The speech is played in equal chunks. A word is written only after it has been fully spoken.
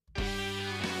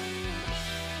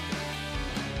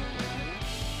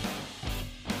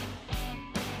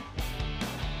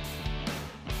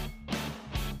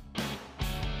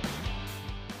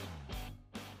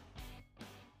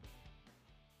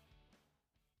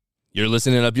You're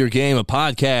listening to Up Your Game, a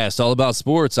podcast all about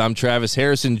sports. I'm Travis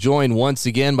Harrison, joined once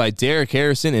again by Derrick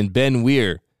Harrison and Ben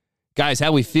Weir. Guys,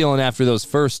 how we feeling after those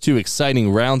first two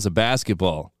exciting rounds of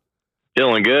basketball?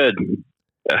 Feeling good.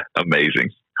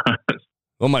 Amazing.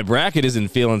 Well, my bracket isn't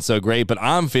feeling so great, but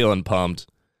I'm feeling pumped.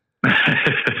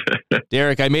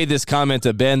 Derrick, I made this comment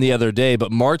to Ben the other day,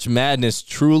 but March Madness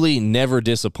truly never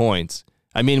disappoints.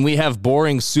 I mean, we have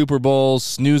boring Super Bowls,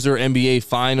 snoozer NBA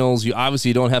Finals. You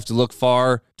obviously don't have to look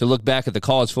far to look back at the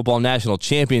College Football National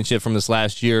Championship from this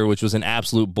last year, which was an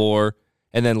absolute bore.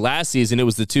 And then last season, it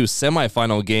was the two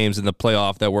semifinal games in the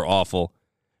playoff that were awful.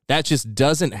 That just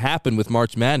doesn't happen with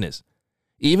March Madness.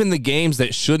 Even the games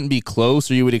that shouldn't be close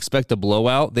or you would expect a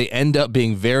blowout, they end up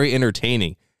being very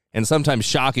entertaining and sometimes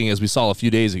shocking, as we saw a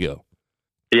few days ago.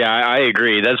 Yeah, I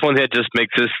agree. That's one thing that just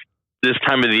makes this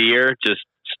time of the year just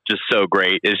so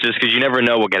great. It's just because you never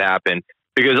know what could happen,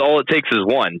 because all it takes is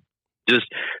one. Just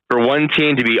for one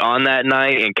team to be on that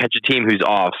night and catch a team who's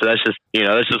off. So that's just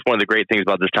one of the great things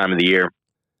about this time of the year.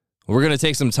 We're going to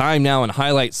take some time now and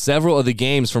highlight several of the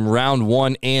games from round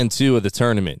 1 and 2 of the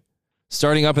tournament.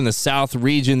 Starting up in the South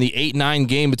region, the 8-9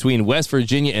 game between West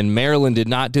Virginia and Maryland did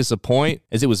not disappoint,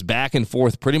 as it was back and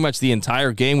forth pretty much the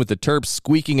entire game, with the Terps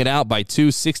squeaking it out by 2,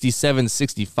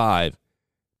 67-65.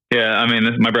 Yeah, I mean,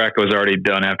 my bracket was already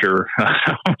done after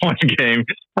one game.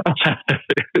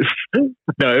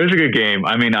 No, it was a good game.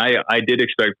 I mean, I did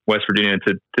expect West Virginia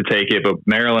to take it, but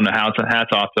Maryland, hats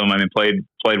off to them. I mean, played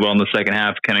well in the second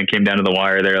half, kind of came down to the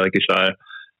wire there, like you saw.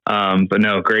 But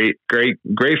no, great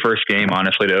first game,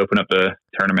 honestly, to open up the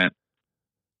tournament.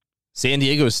 San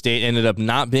Diego State ended up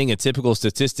not being a typical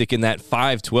statistic in that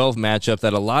 5-12 matchup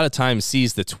that a lot of times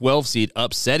sees the 12 seed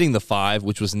upsetting the 5,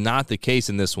 which was not the case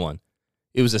in this one.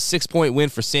 It was a 6-point win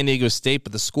for San Diego State,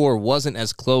 but the score wasn't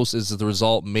as close as the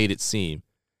result made it seem.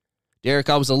 Derrick,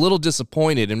 I was a little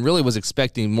disappointed and really was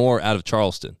expecting more out of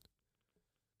Charleston.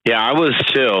 Yeah, I was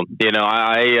too.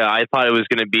 I thought it was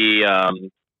going to be,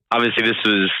 obviously this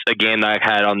was a game that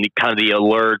I had on the kind of the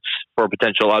alerts for a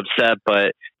potential upset,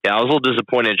 but yeah, I was a little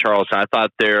disappointed in Charleston. I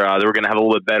thought they were going to have a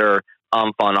little bit better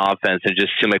on offense. It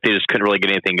just seemed like they just couldn't really get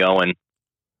anything going.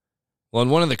 Well, in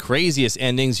one of the craziest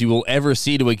endings you will ever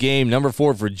see to a game, number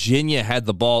 4 Virginia had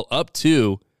the ball up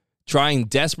 2, trying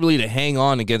desperately to hang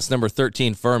on against number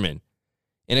 13 Furman.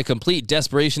 In a complete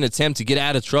desperation attempt to get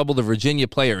out of trouble, the Virginia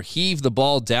player heaved the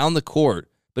ball down the court,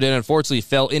 but it unfortunately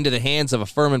fell into the hands of a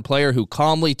Furman player who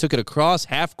calmly took it across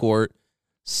half court,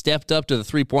 stepped up to the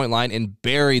three-point line, and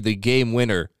buried the game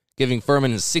winner, giving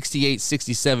Furman a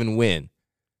 68-67 win.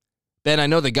 Ben, I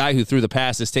know the guy who threw the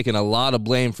pass has taken a lot of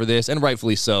blame for this, and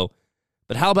rightfully so.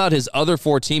 But how about his other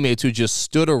 4 teammates who just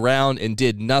stood around and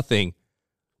did nothing,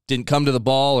 didn't come to the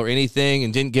ball or anything,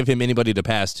 and didn't give him anybody to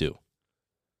pass to?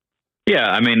 Yeah,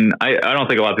 I mean, I don't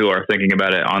think a lot of people are thinking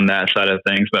about it on that side of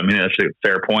things, but I mean, that's a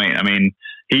fair point. I mean,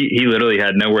 he literally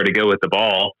had nowhere to go with the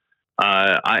ball.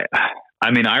 I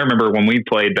mean, I remember when we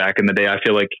played back in the day, I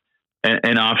feel like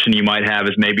an option you might have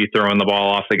is maybe throwing the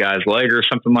ball off the guy's leg or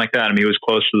something like that. I mean, he was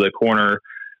close to the corner,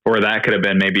 or that could have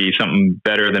been maybe something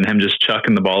better than him just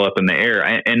chucking the ball up in the air.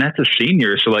 And that's a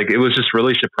senior. So like, it was just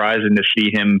really surprising to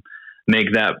see him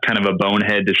make that kind of a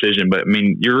bonehead decision. But I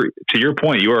mean, to your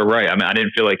point, you are right. I mean, I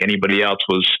didn't feel like anybody else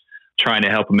was trying to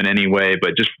help him in any way,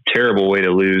 but just terrible way to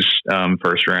lose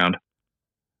first round.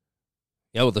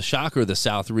 Yeah, well, the shocker of the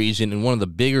South region, and one of the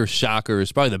bigger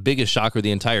shockers, probably the biggest shocker of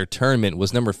the entire tournament,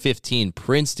 was number 15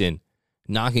 Princeton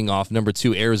knocking off number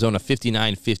 2 Arizona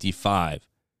 59-55.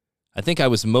 I think I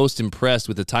was most impressed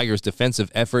with the Tigers'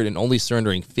 defensive effort and only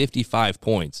surrendering 55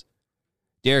 points.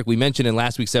 Derrick, we mentioned in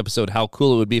last week's episode how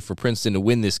cool it would be for Princeton to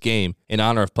win this game in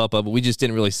honor of Puppa, but we just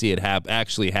didn't really see it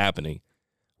actually happening.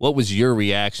 What was your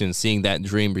reaction seeing that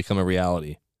dream become a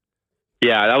reality?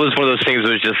 Yeah, that was one of those things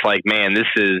that was just like, man, this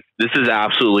is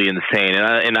absolutely insane.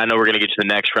 And I know we're going to get to the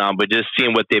next round, but just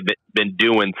seeing what they've been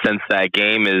doing since that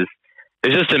game is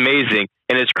just amazing.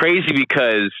 And it's crazy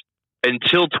because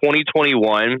until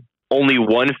 2021, only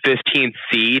one 15th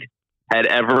seed had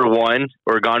ever won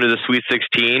or gone to the Sweet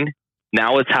 16.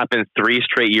 Now it's happened 3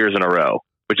 straight years in a row,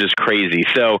 which is crazy.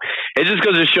 So it just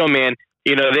goes to show, man,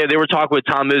 they were talking with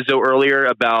Tom Izzo earlier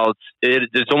about it.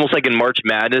 It's almost like in March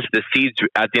Madness, the seeds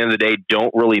at the end of the day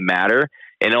don't really matter.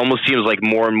 And it almost seems like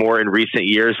more and more in recent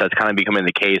years, that's kind of becoming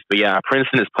the case. But yeah,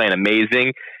 Princeton is playing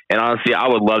amazing. And honestly, I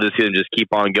would love to see them just keep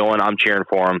on going. I'm cheering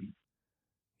for them.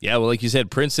 Yeah, well, like you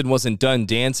said, Princeton wasn't done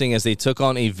dancing as they took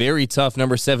on a very tough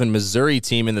number 7 Missouri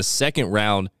team in the second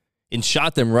round and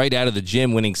shot them right out of the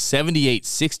gym, winning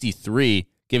 78-63,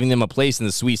 giving them a place in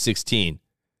the Sweet 16.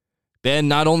 Ben,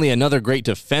 not only another great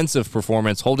defensive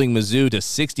performance, holding Mizzou to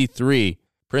 63,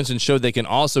 Princeton showed they can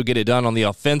also get it done on the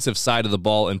offensive side of the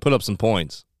ball and put up some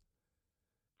points.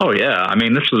 Oh yeah, I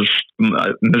mean, this was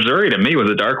Missouri to me was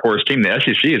a dark horse team. The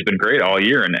SEC has been great all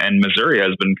year, and Missouri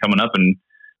has been coming up and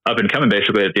coming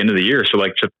basically at the end of the year. So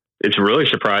it's really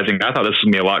surprising. I thought this was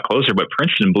gonna be a lot closer, but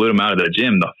Princeton blew them out of the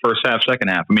gym the first half, second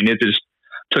half. I mean, it just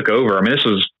took over. I mean,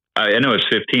 I know it's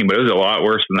 15, but it was a lot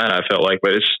worse than that. I felt like,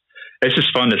 but it's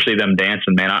just fun to see them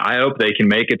dancing, man. I hope they can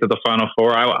make it to the Final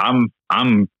Four.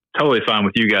 I'm totally fine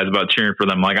with you guys about cheering for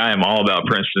them. Like, I am all about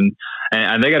Princeton,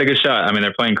 and they got a good shot. I mean,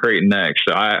 they're playing Creighton next,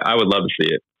 so I would love to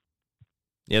see it.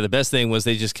 Yeah, the best thing was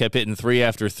they just kept hitting 3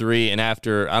 after 3, and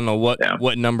after, I don't know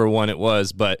what number one it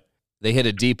was, but they hit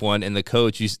a deep one, and the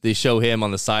coach, they show him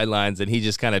on the sidelines, and he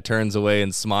just kind of turns away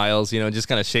and smiles, just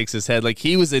kind of shakes his head like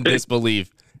he was in disbelief.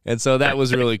 And so that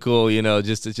was really cool,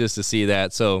 just to see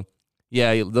that. So,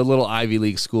 yeah, the little Ivy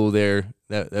League school there,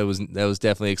 that was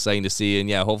definitely exciting to see. And,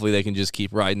 yeah, hopefully they can just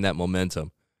keep riding that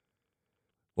momentum.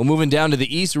 Well, moving down to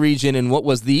the East region and what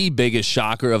was the biggest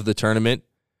shocker of the tournament,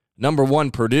 number 1,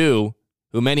 Purdue,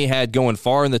 who many had going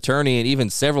far in the tourney and even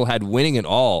several had winning it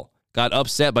all, got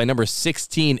upset by number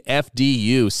 16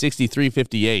 FDU,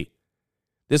 63-58.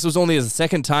 This was only the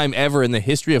second time ever in the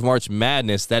history of March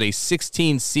Madness that a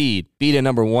 16 seed beat a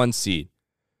number 1 seed.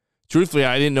 Truthfully,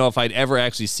 I didn't know if I'd ever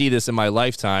actually see this in my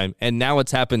lifetime, and now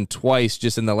it's happened twice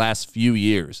just in the last few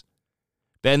years.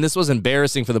 Ben, this was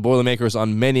embarrassing for the Boilermakers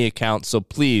on many accounts, so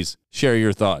please share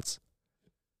your thoughts.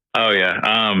 Oh,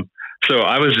 yeah. So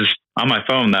I was just on my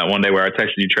phone that one day where I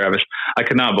texted you, Travis. I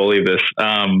could not believe this.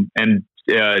 And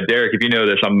Derrick, if you know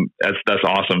this, that's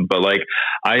awesome. But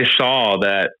I saw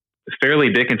that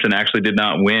Fairleigh Dickinson actually did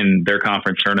not win their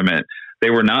conference tournament. They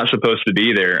were not supposed to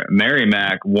be there.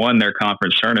 Merrimack won their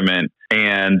conference tournament,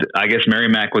 and I guess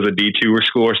Merrimack was a D2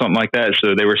 school or something like that,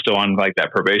 so they were still on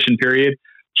that probation period.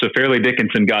 So Fairleigh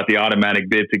Dickinson got the automatic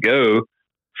bid to go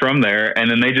from there,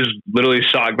 and then they just literally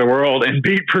shocked the world and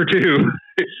beat Purdue.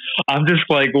 I'm just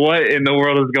like, what in the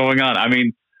world is going on? I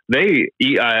mean,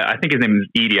 I think his name is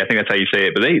Edey. I think that's how you say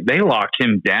it. But they locked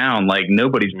him down like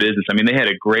nobody's business. I mean, they had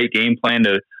a great game plan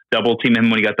to double team him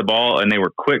when he got the ball, and they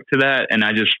were quick to that. And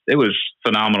it was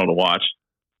phenomenal to watch.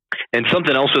 And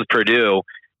something else with Purdue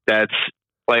that's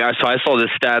I saw this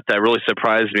stat that really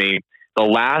surprised me. The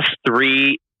last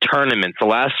 3 tournaments, the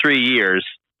last 3 years,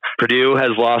 Purdue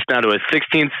has lost now to a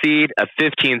 16th seed, a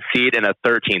 15th seed, and a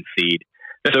 13th seed.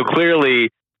 So clearly,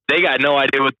 they got no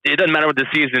idea. It doesn't matter what the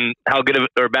season, how good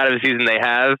or bad of a season they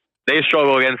have. They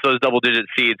struggle against those double-digit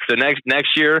seeds. So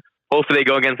next year, hopefully they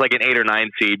go against an 8 or 9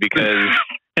 seed, because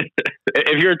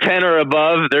if you're 10 or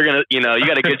above, they're gonna, you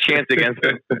got a good chance against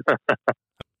them.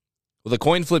 Well, the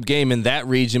coin flip game in that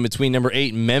region between number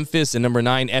 8 Memphis and number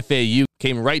 9 FAU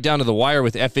came right down to the wire,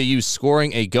 with FAU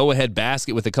scoring a go-ahead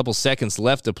basket with a couple seconds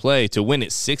left to play to win it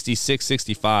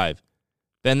 66-65.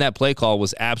 Ben, that play call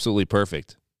was absolutely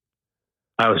perfect.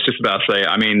 I was just about to say,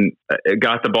 I mean, it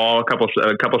got the ball, a couple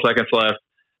seconds left,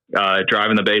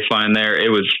 driving the baseline there.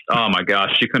 It was, oh my gosh,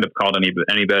 she couldn't have called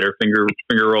any better. Finger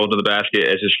roll to the basket.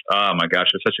 It's just, oh my gosh,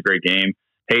 it's such a great game.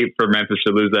 Hate for Memphis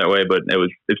to lose that way, but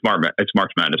it's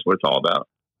March Madness, what it's all about.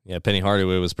 Yeah, Penny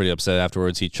Hardaway was pretty upset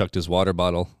afterwards. He chucked his water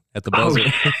bottle at the buzzer.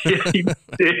 Oh, yeah, he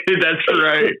did. That's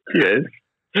right.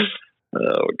 Yes.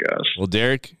 Oh gosh. Well,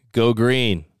 Derrick, go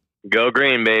green. Go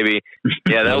green, baby.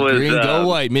 Yeah, that was green, go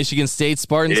white. Michigan State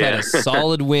Spartans had a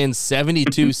solid win,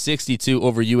 72-62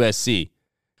 over USC.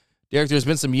 Derrick, there's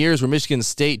been some years where Michigan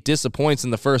State disappoints in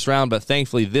the first round, but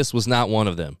thankfully this was not one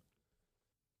of them.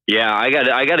 Yeah, I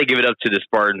got to give it up to the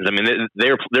Spartans. I mean,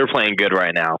 they're playing good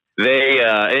right now. They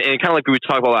and kind of like we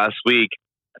talked about last week,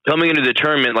 coming into the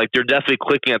tournament, they're definitely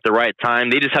clicking at the right time.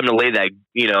 They just happen to lay that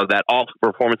that awful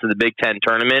performance in the Big Ten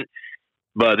tournament,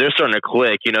 but they're starting to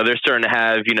click. They're starting to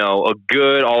have a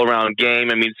good all around game.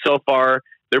 I mean, so far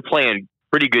they're playing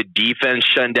pretty good defense,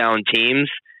 shutting down teams,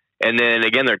 and then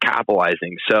again they're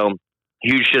capitalizing. So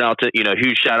huge shout out to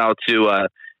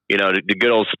the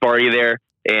good old Sparty there.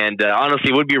 And honestly,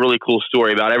 it would be a really cool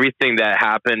story about everything that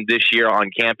happened this year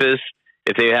on campus.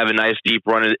 If they have a nice deep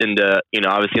run into,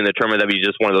 obviously in the tournament, that'd be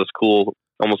just one of those cool,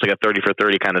 almost like a 30 for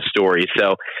 30 kind of story.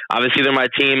 So obviously they're my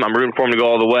team. I'm rooting for them to go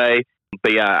all the way.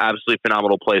 But yeah, absolutely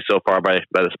phenomenal play so far by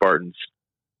the Spartans.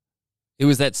 It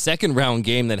was that second round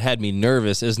game that had me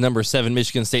nervous as number 7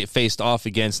 Michigan State faced off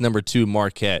against number 2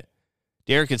 Marquette.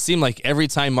 Derrick, it seemed like every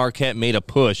time Marquette made a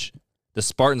push, the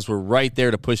Spartans were right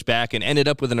there to push back and ended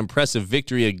up with an impressive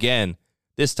victory again,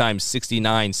 this time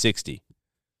 69-60.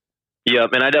 Yep,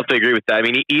 and I definitely agree with that. I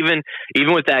mean, even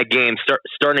with that game,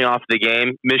 starting off the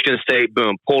game, Michigan State,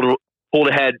 boom, pulled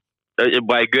ahead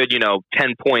by a good,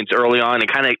 10 points early on and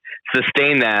kind of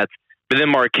sustained that. But then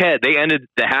Marquette, they ended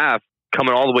the half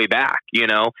coming all the way back,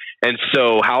 And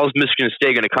so how is Michigan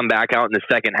State going to come back out in the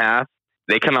second half?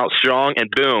 They come out strong and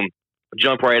boom,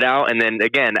 jump right out. And then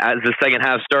again, as the second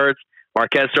half starts,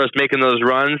 Marquette starts making those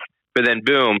runs, but then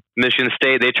boom, Michigan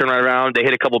State, they turn right around, they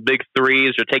hit a couple big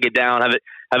threes or take it down,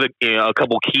 have a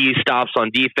couple key stops on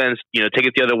defense, take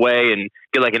it the other way and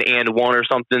get like an and one or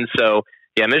something. So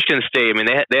yeah, Michigan State, I mean,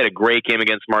 they had a great game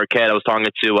against Marquette. I was talking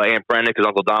to Aunt Brenda because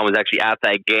Uncle Don was actually at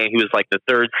that game. He was like the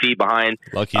third seat behind.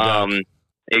 Lucky Duck.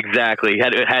 Exactly.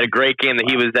 Had a great game that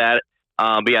he was at.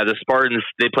 But yeah, the Spartans,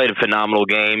 they played a phenomenal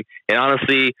game. And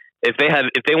honestly, if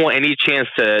they want any chance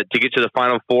to get to the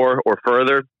Final Four or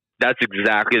further, that's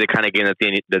exactly the kind of game that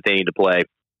they need to play.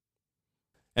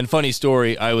 And funny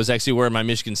story, I was actually wearing my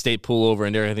Michigan State pullover,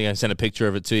 and I think I sent a picture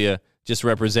of it to you, just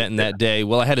representing that day.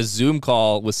 Well, I had a Zoom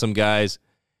call with some guys,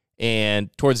 and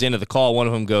towards the end of the call, one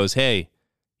of them goes, "Hey,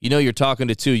 you're talking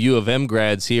to two U of M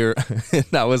grads here." And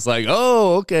I was like,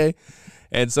 "Oh, okay."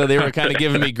 And so they were kind of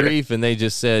giving me grief, and they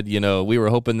just said, we were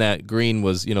hoping that green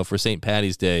was, for St.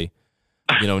 Patty's Day,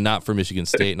 not for Michigan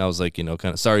State. And I was like, kind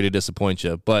of sorry to disappoint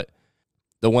you. But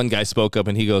the one guy spoke up,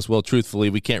 and he goes, "Well, truthfully,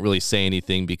 we can't really say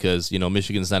anything because,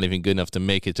 Michigan's not even good enough to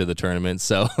make it to the tournament."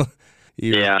 So,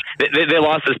 yeah, they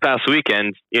lost this past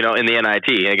weekend, in the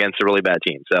NIT against a really bad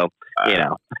team. So,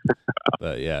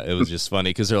 But yeah, it was just funny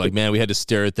because they're like, "Man, we had to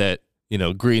stare at that,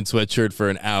 green sweatshirt for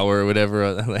an hour or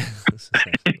whatever."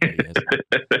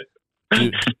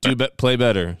 Play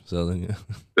better. So then,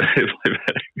 Play better.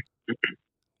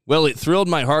 Well, it thrilled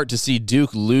my heart to see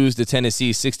Duke lose to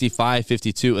Tennessee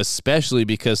 65-52, especially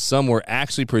because some were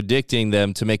actually predicting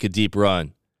them to make a deep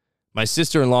run. My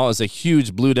sister-in-law is a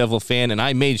huge Blue Devil fan, and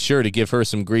I made sure to give her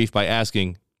some grief by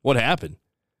asking, "What happened?"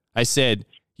 I said,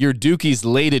 "Your Dukie's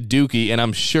laid a Dookie, and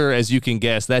I'm sure, as you can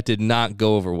guess, that did not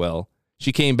go over well."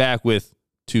 She came back with,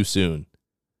 "Too soon."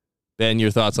 Ben,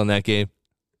 your thoughts on that game?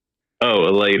 Oh,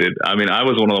 elated. I mean, I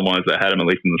was one of the ones that had them at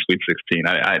least in the Sweet 16.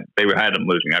 They had them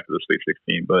losing after the Sweet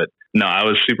 16, but no, I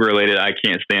was super elated. I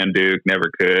can't stand Duke,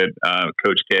 never could.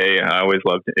 Coach K, I always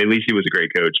loved it. At least he was a great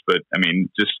coach, but I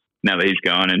mean, just now that he's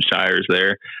gone and Shire's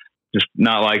there, just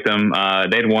not like them.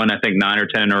 They'd won, I think, 9 or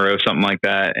 10 in a row, something like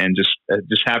that, and just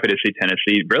happy to see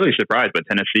Tennessee. Really surprised, but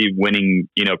Tennessee winning,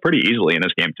 pretty easily in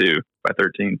this game too, by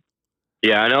 13.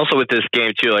 Yeah, and also with this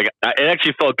game too, like it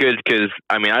actually felt good because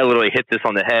I literally hit this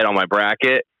on the head on my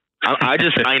bracket. I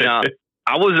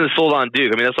wasn't sold on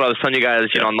Duke. I mean, that's what I was telling you guys,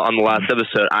 on the last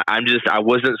episode. I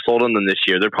wasn't sold on them this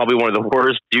year. They're probably one of the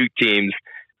worst Duke teams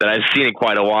that I've seen in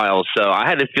quite a while. So I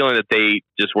had a feeling that they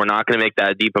just were not going to make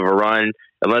that deep of a run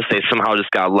unless they somehow just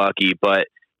got lucky. But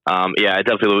yeah, it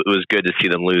definitely was good to see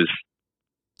them lose.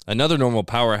 Another normal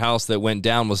powerhouse that went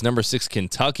down was number 6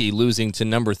 Kentucky losing to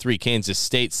number 3 Kansas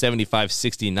State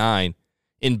 75-69,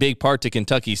 in big part to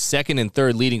Kentucky's second and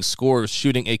third leading scorers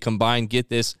shooting a combined, get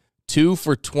this, 2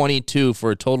 for 22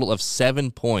 for a total of 7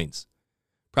 points.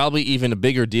 Probably even a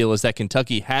bigger deal is that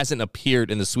Kentucky hasn't appeared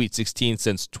in the Sweet 16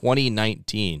 since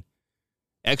 2019.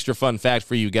 Extra fun fact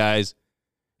for you guys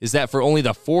is that for only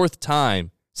the 4th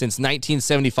time since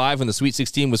 1975 when the Sweet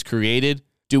 16 was created,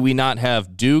 do we not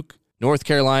have Duke, North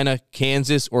Carolina,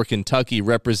 Kansas, or Kentucky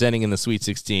representing in the Sweet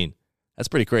 16. That's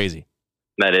pretty crazy.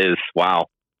 That is. Wow.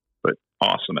 But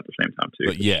awesome at the same time, too.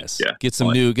 But yes, yeah, get some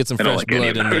fresh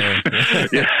blood in there.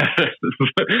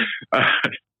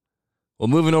 Well,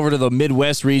 moving over to the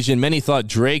Midwest region, many thought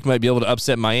Drake might be able to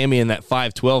upset Miami in that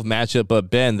 5-12 matchup, but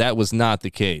Ben, that was not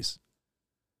the case.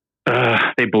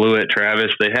 They blew it,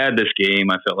 Travis. They had this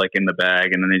game, I felt like, in the bag,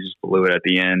 and then they just blew it at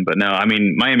the end. But no, I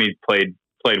mean, Miami played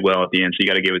well at the end, so you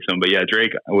got to give it to him. But yeah,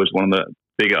 Drake was one of the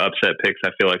big upset picks, I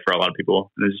feel like, for a lot of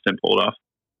people, and they just didn't pull it off.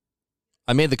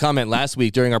 I made the comment last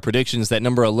week during our predictions that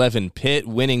number 11 Pitt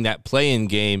winning that play-in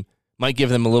game might give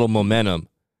them a little momentum.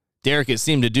 Derrick, it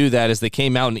seemed to do that as they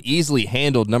came out and easily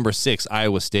handled number 6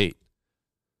 Iowa State.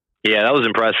 Yeah, that was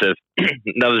impressive.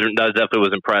 that definitely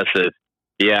was impressive.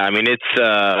 Yeah, I mean, it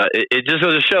just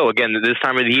goes to show, again, this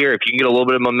time of the year, if you can get a little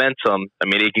bit of momentum, I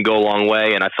mean, it can go a long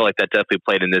way, and I feel like that definitely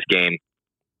played in this game.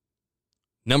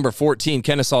 Number 14,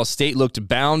 Kennesaw State looked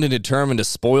bound and determined to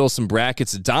spoil some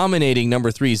brackets, dominating number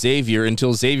 3 Xavier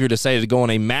until Xavier decided to go on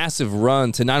a massive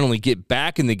run to not only get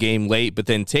back in the game late, but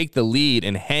then take the lead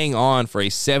and hang on for a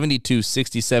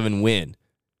 72-67 win.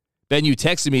 Ben, you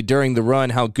texted me during the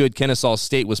run how good Kennesaw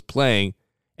State was playing,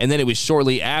 and then it was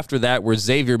shortly after that where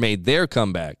Xavier made their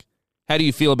comeback. How do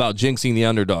you feel about jinxing the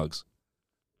underdogs?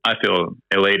 I feel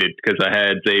elated because I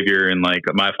had Xavier in like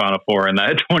my Final Four in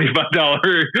that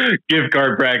 $25 gift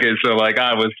card bracket. So like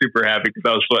I was super happy because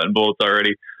I was sweating bullets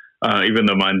already, even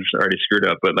though mine's already screwed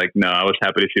up. But like no, I was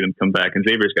happy to see them come back. And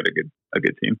Xavier's got a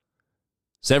good team.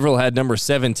 Several had number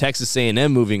 7 Texas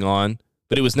A&M moving on,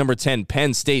 but it was number 10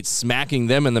 Penn State smacking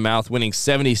them in the mouth, winning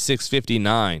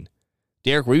 76-59.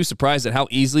 Derrick, were you surprised at how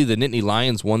easily the Nittany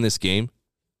Lions won this game?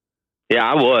 Yeah,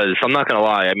 I was. I'm not going to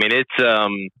lie. I mean,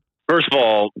 it's first of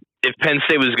all, if Penn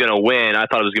State was going to win, I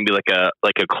thought it was going to be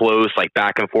like a close, like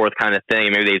back and forth kind of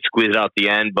thing. Maybe they'd squeeze it out at the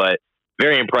end, but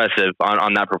very impressive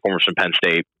on that performance from Penn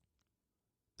State.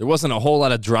 There wasn't a whole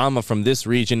lot of drama from this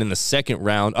region in the second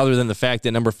round, other than the fact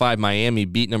that number 5 Miami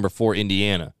beat number 4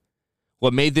 Indiana.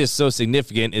 What made this so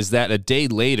significant is that a day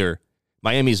later,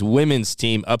 Miami's women's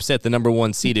team upset the number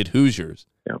 1 seeded Hoosiers.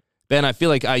 Yep. Ben, I feel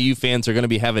like IU fans are going to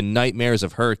be having nightmares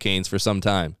of Hurricanes for some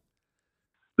time.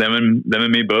 Them and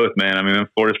me both, man. I mean, I'm a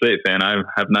Florida State fan. I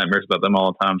have nightmares about them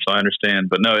all the time, so I understand.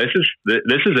 But no, this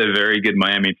is a very good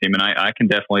Miami team, and I can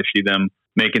definitely see them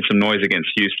making some noise against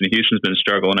Houston. Houston's been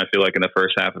struggling, I feel like, in the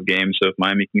first half of games. So if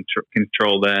Miami can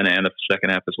control that and the second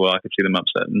half as well, I could see them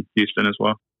upsetting Houston as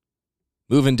well.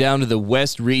 Moving down to the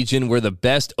West region, where the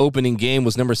best opening game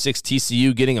was number 6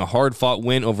 TCU getting a hard-fought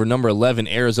win over number 11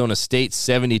 Arizona State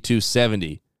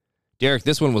 72-70. Derrick,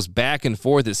 this one was back and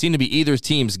forth. It seemed to be either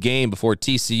team's game before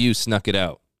TCU snuck it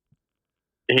out.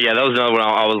 Yeah, that was another one.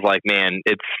 I was like, man,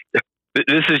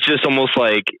 this is just almost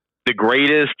like the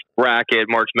greatest bracket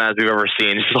March Madness we've ever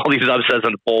seen. Just all these upsets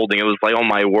unfolding. It was like, oh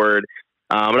my word.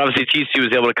 But obviously TCU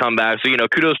was able to come back. So,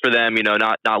 kudos for them,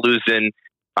 not losing,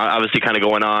 obviously kind of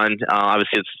going on.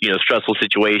 Obviously it's, stressful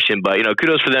situation, but,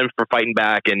 kudos for them for fighting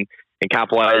back and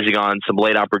capitalizing on some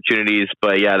late opportunities.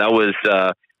 But yeah, that was,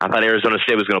 I thought Arizona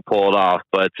State was going to pull it off,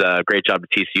 but great job to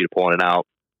TCU pulling it out.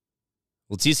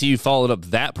 Well, TCU followed up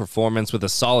that performance with a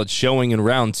solid showing in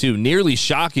round 2, nearly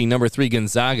shocking number 3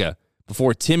 Gonzaga,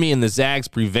 before Timmy and the Zags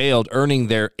prevailed, earning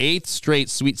their 8th straight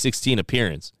Sweet 16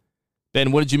 appearance.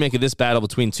 Ben, what did you make of this battle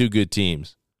between two good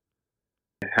teams?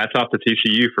 Hats off to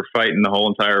TCU for fighting the whole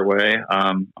entire way.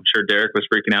 I'm sure Derrick was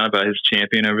freaking out about his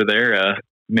champion over there,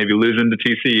 maybe losing to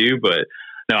TCU, but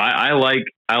no, I like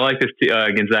this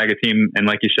Gonzaga team, and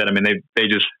like you said, I mean they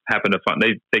just happen to find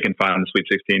they can find the Sweet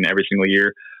 16 every single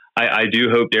year. I do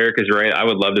hope Derrick is right. I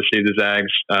would love to see the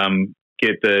Zags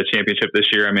get the championship this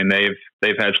year. I mean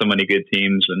they've had so many good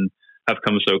teams and have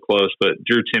come so close, but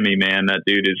Drew Timme, man, that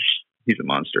dude he's a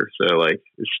monster. So like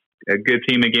it's a good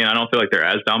team again. I don't feel like they're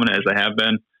as dominant as they have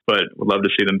been, but would love to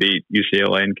see them beat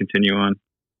UCLA and continue on.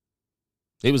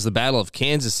 It was the battle of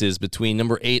Kansas's between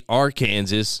number 8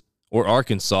 Arkansas,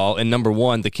 and number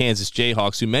 1, the Kansas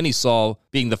Jayhawks, who many saw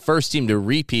being the first team to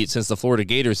repeat since the Florida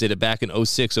Gators did it back in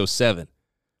 06-07.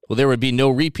 Well, there would be no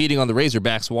repeating on the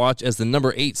Razorbacks' watch as the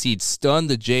number 8 seed stunned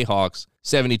the Jayhawks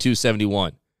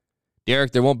 72-71.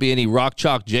 Derrick, there won't be any rock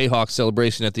chalk Jayhawks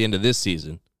celebration at the end of this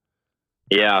season.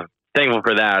 Yeah, thankful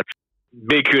for that.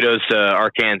 Big kudos to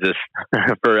Arkansas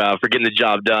for getting the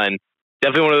job done.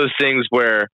 Definitely one of those things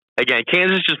where, again,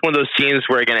 Kansas is just one of those teams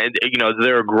where, again,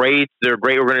 they're great. They're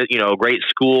great. We're gonna, great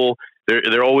school.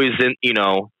 They're always in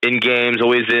games,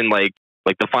 always in like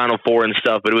the Final Four and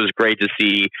stuff. But it was great to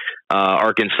see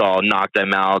Arkansas knock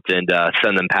them out and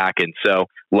send them packing. So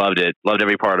loved it. Loved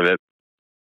every part of it.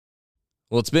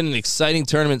 Well, it's been an exciting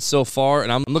tournament so far,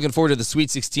 and I'm looking forward to the Sweet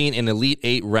 16 and Elite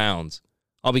 8 rounds.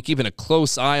 I'll be keeping a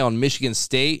close eye on Michigan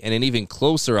State and an even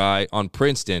closer eye on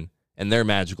Princeton and their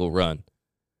magical run.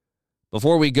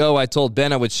 Before we go, I told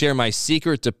Ben I would share my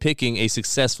secret to picking a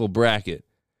successful bracket.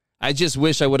 I just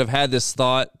wish I would have had this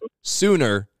thought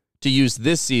sooner to use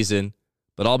this season,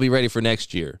 but I'll be ready for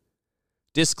next year.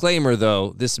 Disclaimer,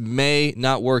 though, this may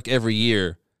not work every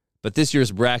year, but this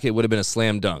year's bracket would have been a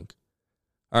slam dunk.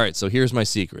 All right, so here's my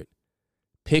secret.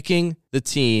 Picking the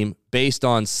team based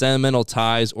on sentimental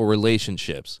ties or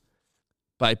relationships.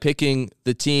 By picking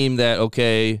the team that,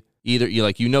 okay, either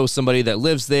you know somebody that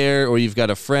lives there, or you've got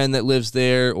a friend that lives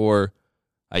there, or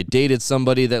I dated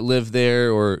somebody that lived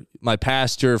there, or my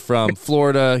pastor from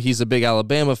Florida, he's a big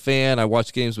Alabama fan. I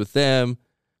watch games with them.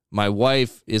 My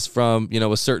wife is from,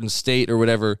 a certain state or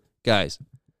whatever. Guys,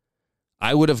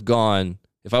 I would have gone,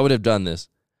 if I would have done this,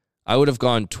 I would have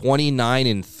gone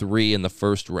 29-3 in the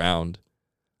first round,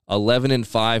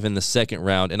 11-5 in the second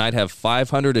round, and I'd have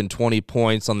 520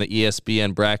 points on the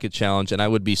ESPN bracket challenge, and I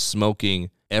would be smoking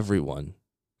everyone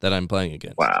that I'm playing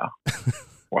against. Wow.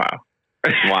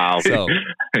 Wow.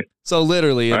 So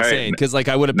literally insane, because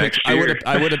I would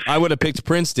have picked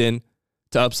Princeton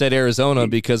to upset Arizona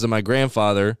because of my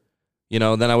grandfather,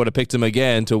 then I would have picked him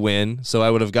again to win, so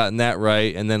I would have gotten that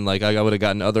right, and then I would have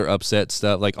gotten other upset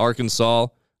stuff, like Arkansas.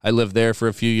 I lived there for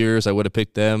a few years. I would have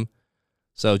picked them.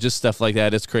 So just stuff like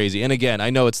that. It's crazy. And again,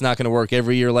 I know it's not going to work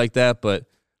every year like that, but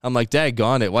I'm like,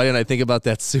 daggone it, why didn't I think about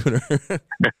that sooner?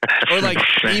 Or like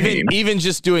even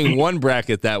just doing one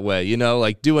bracket that way, you know,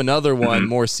 like do another one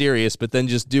more serious, but then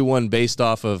just do one based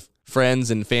off of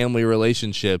friends and family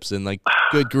relationships, and like,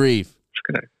 good grief.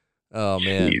 Oh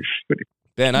man. Jeez.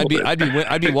 Ben,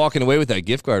 I'd be walking away with that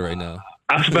gift card right now.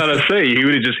 I was about to say, he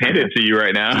would have just handed it to you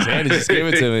right now. Just gave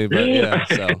it to me, but yeah.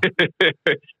 So.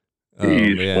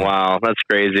 Wow, that's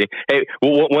crazy. Hey,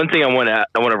 well, one thing I want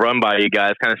to run by you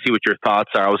guys, kind of see what your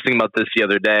thoughts are. I was thinking about this the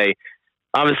other day.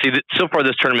 Obviously, so far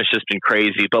this tournament's just been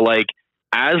crazy, but like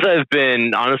as I've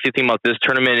been honestly thinking about this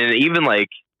tournament, and even like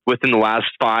within the last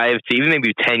 5 to even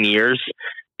maybe 10 years,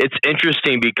 it's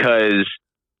interesting because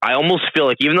I almost feel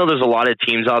like even though there's a lot of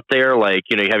teams out there, like,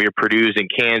 you know, you have your Purdue's and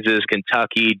Kansas,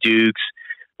 Kentucky, Dukes,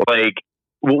 like,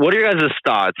 what are your guys'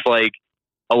 thoughts? Like,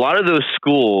 a lot of those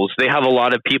schools, they have a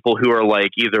lot of people who are like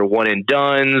either one and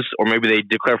dones, or maybe they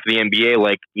declare for the NBA,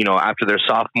 like, you know, after their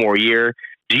sophomore year.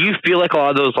 Do you feel like a lot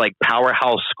of those like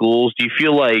powerhouse schools, do you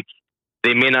feel like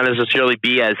they may not necessarily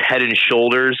be as head and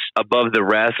shoulders above the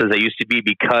rest as they used to be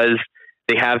because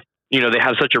they have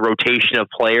such a rotation of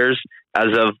players as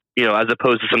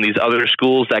opposed to some of these other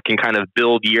schools that can kind of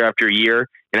build year after year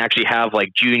and actually have like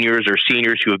juniors or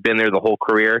seniors who have been there the whole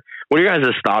career? What are your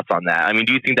guys' thoughts on that? I mean,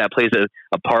 do you think that plays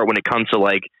a part when it comes to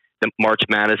like the March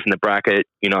Madness and the bracket,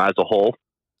 you know, as a whole?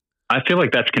 I feel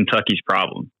like that's Kentucky's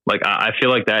problem. Like, I feel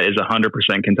like that is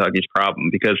 100% Kentucky's problem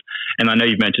because, and I know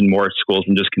you've mentioned more schools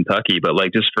than just Kentucky, but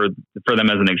like just for them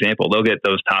as an example, they'll get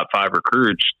those top 5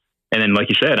 recruits. And then, like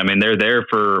you said, I mean, they're there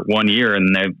for 1 year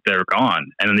and they're gone.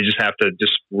 And then they just have to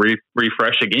just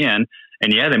refresh again.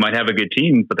 And yeah, they might have a good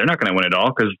team, but they're not going to win it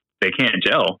all because they can't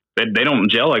gel. They don't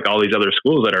gel like all these other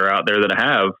schools that are out there that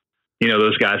have, you know,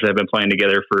 those guys that have been playing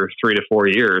together for 3 to 4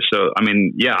 years. So, I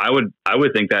mean, yeah, I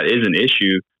would think that is an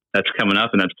issue that's coming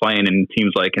up and that's playing in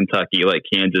teams like Kentucky, like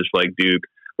Kansas, like Duke,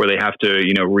 where they have to,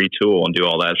 you know, retool and do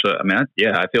all that. So, I mean,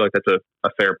 I feel like that's a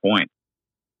fair point.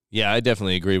 Yeah, I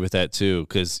definitely agree with that too,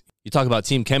 because you talk about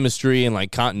team chemistry and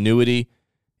like continuity.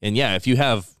 And yeah, if you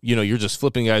have, you know, you're just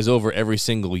flipping guys over every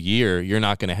single year, you're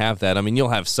not going to have that. I mean, you'll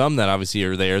have some that obviously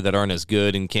are there that aren't as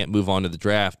good and can't move on to the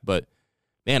draft. But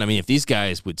man, I mean, if these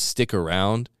guys would stick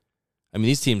around, I mean,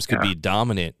 these teams could be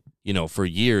dominant, you know, for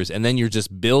years. And then you're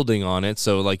just building on it.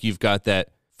 So like you've got that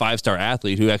 5-star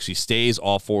athlete who actually stays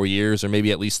all 4 years or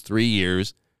maybe at least 3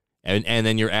 years. And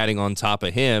then you're adding on top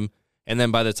of him. And then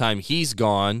by the time he's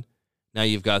gone, now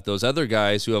you've got those other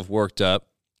guys who have worked up,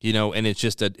 you know, and it's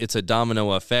a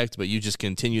domino effect, but you just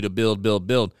continue to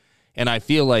build. And I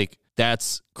feel like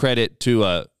that's credit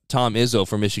to Tom Izzo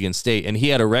from Michigan State. And he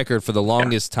had a record for the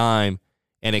longest time,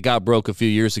 and it got broke a few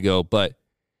years ago. But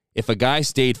if a guy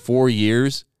stayed 4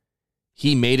 years,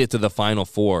 he made it to the Final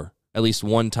Four at least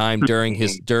one time during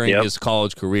his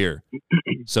college career.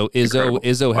 So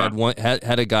Izzo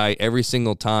had a guy every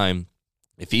single time.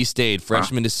 If he stayed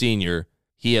freshman to senior,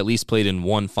 he at least played in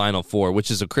one Final Four,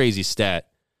 which is a crazy stat,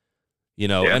 you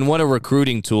know. And what a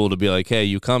recruiting tool to be like, hey,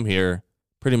 you come here,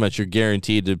 pretty much you're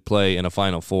guaranteed to play in a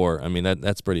Final Four. I mean,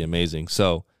 that's pretty amazing.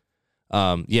 So,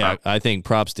 I think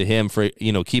props to him for,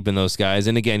 you know, keeping those guys.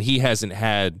 And again, he hasn't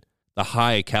had the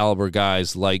high caliber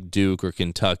guys like Duke or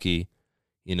Kentucky,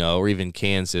 you know, or even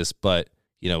Kansas, but,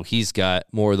 you know, he's got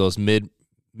more of those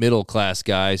middle class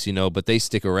guys, you know, but they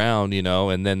stick around, you know,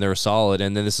 and then they're solid.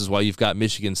 And then this is why you've got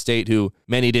Michigan State, who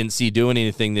many didn't see doing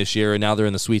anything this year, and now they're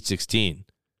in the Sweet 16.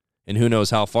 And who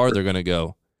knows how far they're going to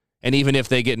go. And even if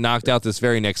they get knocked out this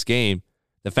very next game,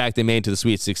 the fact they made it to the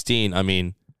Sweet 16, I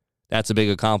mean, that's a big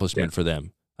accomplishment for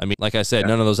them. I mean, like I said,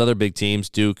 none of those other big teams,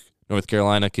 Duke, North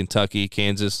Carolina, Kentucky,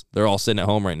 Kansas, they're all sitting at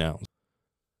home right now.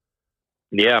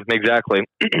 Yeah, exactly.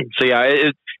 So yeah,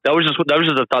 that was just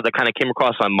a thought that kind of came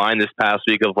across my mind this past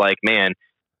week of like, man,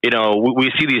 you know, we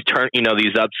see these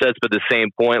these upsets, but at the same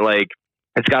point, like,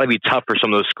 it's got to be tough for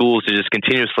some of those schools to just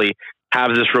continuously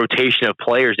have this rotation of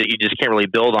players that you just can't really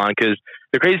build on. Because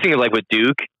the crazy thing is, like with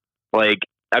Duke, like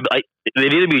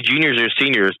they'd either be juniors or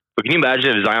seniors. But can you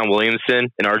imagine if Zion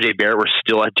Williamson and RJ Barrett were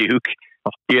still at Duke?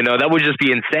 You know, that would just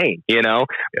be insane. You know,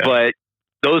 but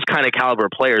those kind of caliber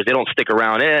players, they don't stick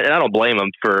around, and I don't blame them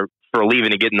for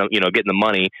leaving and getting the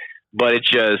money. But it's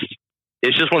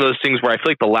just one of those things where I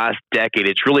feel like the last decade,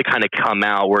 it's really kind of come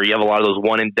out where you have a lot of those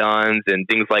one and dones and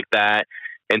things like that.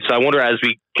 And so I wonder, as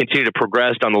we continue to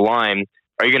progress down the line,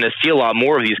 are you going to see a lot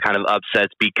more of these kind of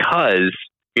upsets because,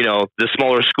 you know, the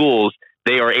smaller schools,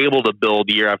 they are able to build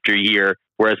year after year,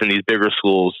 whereas in these bigger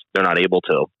schools, they're not able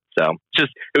to. So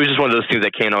it was just one of those things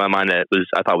that came to my mind that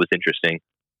I thought was interesting.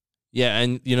 Yeah,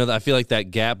 and, you know, I feel like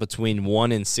that gap between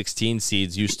 1 and 16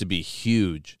 seeds used to be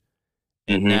huge.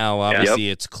 And now, obviously,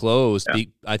 it's closed,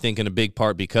 I think, in a big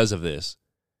part because of this.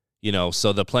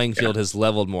 So the playing field has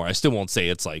leveled more. I still won't say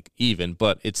it's like even,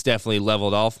 but it's definitely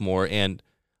leveled off more. And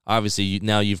obviously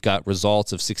now you've got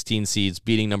results of 16 seeds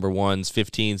beating number ones,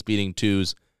 15s beating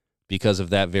twos because of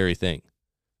that very thing.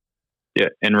 Yeah,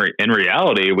 in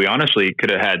reality, we honestly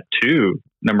could have had two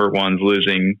number ones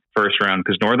losing first round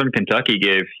because Northern Kentucky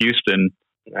gave Houston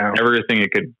everything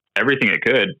it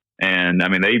could. And I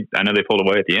mean, I know they pulled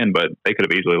away at the end, but they could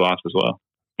have easily lost as well.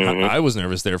 Mm-hmm. I was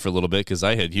nervous there for a little bit because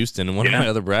I had Houston in one of my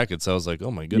other brackets. I was like,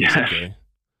 oh my goodness, okay.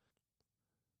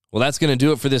 Well, that's going to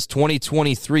do it for this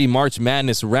 2023 March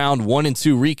Madness Round 1 and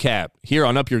 2 recap here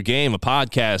on Up Your Game, a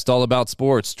podcast all about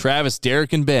sports. Travis,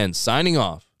 Derrick, and Ben signing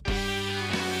off.